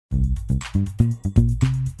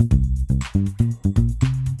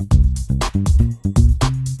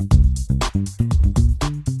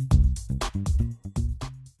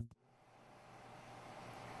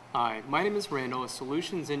Hi, my name is Randall, a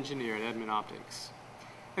solutions engineer at Edmund Optics.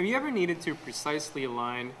 Have you ever needed to precisely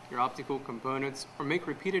align your optical components or make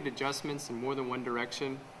repeated adjustments in more than one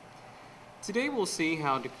direction? Today we'll see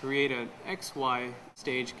how to create an XY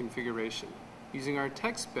stage configuration using our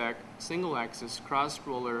tech-spec single-axis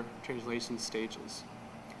cross-roller translation stages.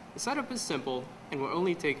 The setup is simple and will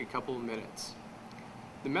only take a couple of minutes.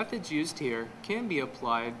 The methods used here can be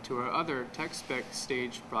applied to our other tech-spec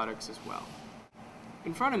stage products as well.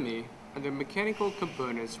 In front of me are the mechanical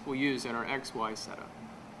components we'll use in our XY setup.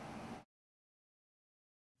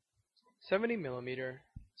 70mm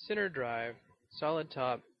center drive solid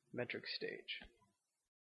top metric stage.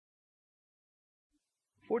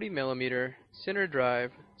 40mm center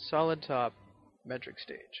drive solid top metric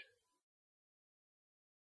stage.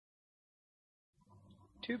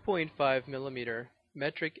 2.5mm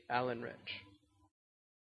metric Allen wrench.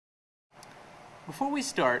 Before we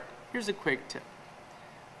start, here's a quick tip.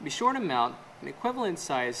 Be sure to mount an equivalent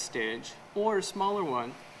size stage or a smaller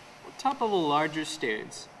one on top of a larger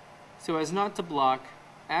stage so as not to block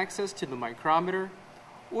access to the micrometer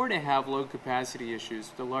or to have low capacity issues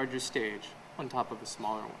with a larger stage on top of a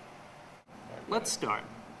smaller one. Let's start.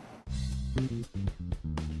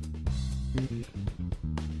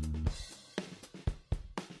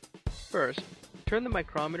 First, turn the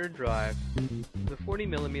micrometer drive of the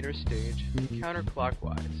 40mm stage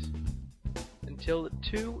counterclockwise until the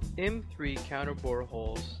two M3 counterbore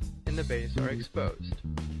holes in the base are exposed.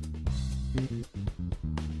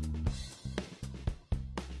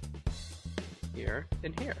 Here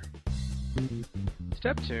and here.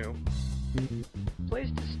 Step 2. Place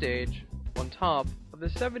the stage on top of the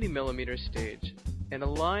 70mm stage and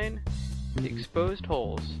align the exposed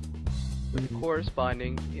holes with the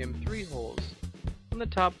corresponding M3 holes on the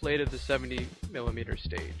top plate of the 70mm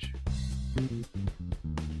stage.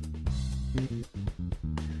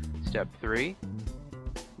 Step 3.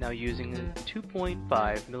 Now using a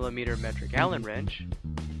 2.5mm metric Allen wrench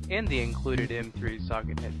and the included M3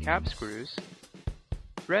 socket head cap screws,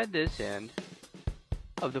 thread this end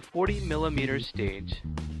of the 40mm stage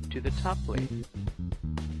to the top plate.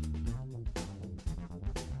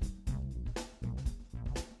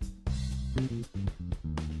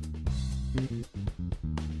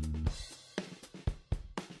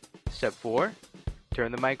 Step 4.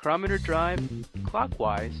 Turn the micrometer drive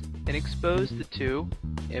clockwise and expose the two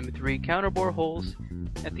M3 counterbore holes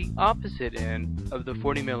at the opposite end of the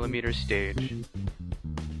 40mm stage.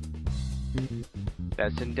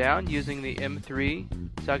 Fasten down using the M3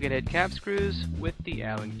 socket head cap screws with the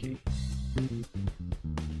Allen key.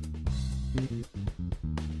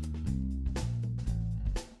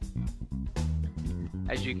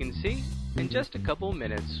 As you can see, in just a couple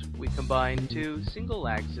minutes, we combined two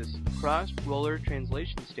single-axis cross-roller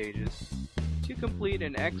translation stages to complete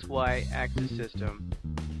an XY axis system,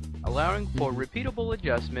 allowing for repeatable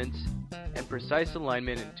adjustments and precise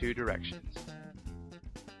alignment in two directions.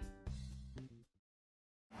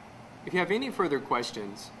 If you have any further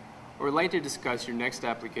questions or would like to discuss your next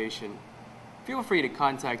application, feel free to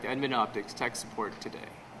contact Edmund Optics Tech Support today.